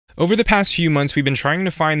Over the past few months, we've been trying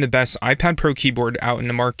to find the best iPad Pro keyboard out in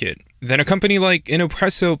the market. Then a company like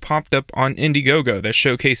Innopresso popped up on Indiegogo that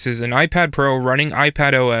showcases an iPad Pro running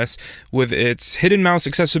iPadOS with its hidden mouse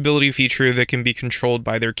accessibility feature that can be controlled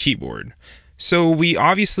by their keyboard. So we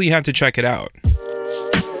obviously had to check it out.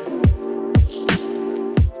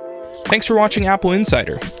 Thanks for watching Apple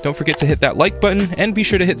Insider. Don't forget to hit that like button and be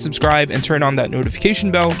sure to hit subscribe and turn on that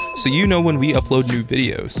notification bell so you know when we upload new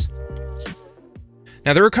videos.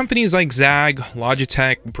 Now, there are companies like Zag,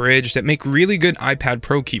 Logitech, Bridge that make really good iPad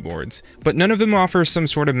Pro keyboards, but none of them offer some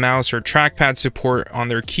sort of mouse or trackpad support on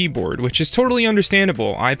their keyboard, which is totally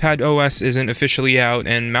understandable. iPadOS isn't officially out,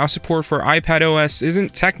 and mouse support for iPadOS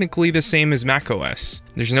isn't technically the same as macOS.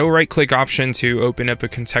 There's no right-click option to open up a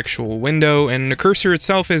contextual window, and the cursor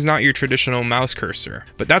itself is not your traditional mouse cursor.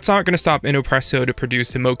 But that's not going to stop Innopresso to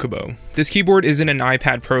produce the Mokibo. This keyboard isn't an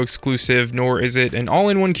iPad Pro exclusive, nor is it an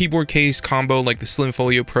all-in-one keyboard case combo like the Slim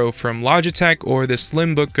Folio Pro from Logitech or the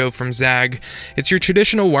Slim Book Go from Zag. It's your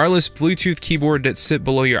traditional wireless Bluetooth keyboard that sits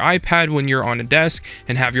below your iPad when you're on a desk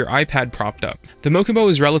and have your iPad propped up. The Mokibo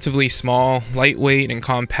is relatively small, lightweight, and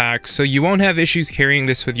compact, so you won't have issues carrying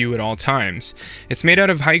this with you at all times. It's made out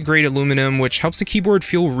of high-grade aluminum, which helps the keyboard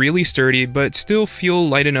feel really sturdy but still feel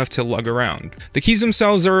light enough to lug around. The keys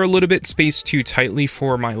themselves are a little bit spaced too tightly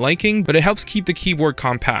for my liking, but it helps keep the keyboard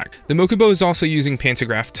compact. The Mokibo is also using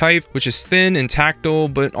pantograph type, which is thin and tactile,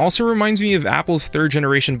 but also reminds me of Apple's 3rd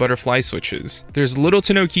generation butterfly switches. There's little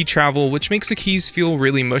to no key travel, which makes the keys feel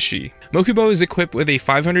really mushy. Mokibo is equipped with a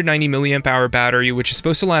 590 mAh battery, which is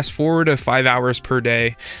supposed to last 4 to 5 hours per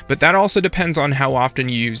day, but that also depends on how often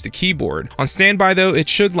you use the keyboard. On standby though, it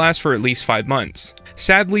should last for at least 5 months.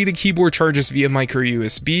 Sadly, the keyboard charges via micro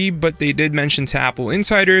USB, but they did mention to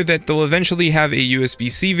AppleInsider that they'll eventually have a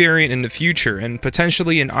USB-C variant in the future, and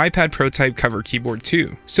potentially an iPad Pro type cover keyboard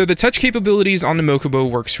too. So the touch capabilities on the Mokibo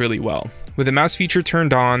works really well. With the mouse feature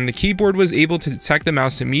turned on, the keyboard was able to detect the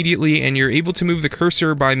mouse immediately, and you're able to move the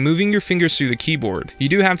cursor by moving your fingers through the keyboard. You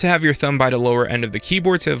do have to have your thumb by the lower end of the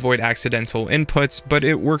keyboard to avoid accidental inputs, but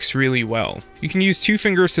it works really well. You can use 2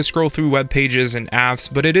 fingers to scroll through web pages and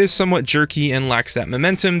apps, but it is somewhat jerky and lacks that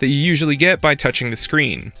momentum that you usually get by touching the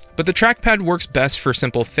screen. But the trackpad works best for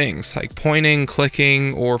simple things like pointing,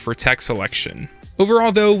 clicking, or for text selection.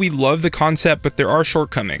 Overall though, we love the concept, but there are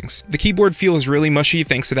shortcomings. The keyboard feels really mushy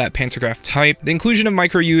thanks to that pantograph type. The inclusion of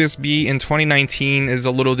micro USB in 2019 is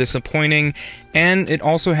a little disappointing, and it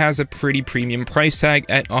also has a pretty premium price tag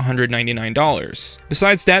at $199.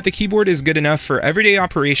 Besides that, the keyboard is good enough for everyday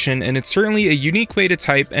operation, and it's certainly a unique way to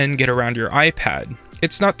type and get around your iPad.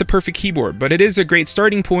 It's not the perfect keyboard, but it is a great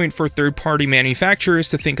starting point for third-party manufacturers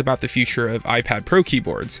to think about the future of iPad Pro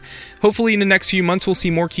keyboards. Hopefully in the next few months we'll see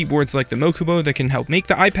more keyboards like the Mokibo that can help make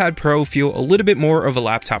the iPad Pro feel a little bit more of a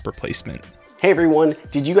laptop replacement. Hey everyone,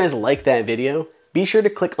 did you guys like that video? Be sure to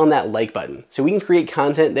click on that like button so we can create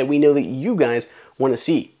content that we know that you guys want to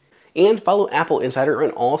see. And follow Apple Insider on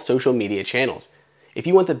all social media channels. If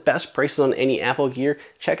you want the best prices on any Apple gear,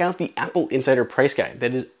 check out the Apple Insider price guide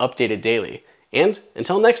that is updated daily. And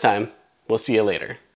until next time, we'll see you later.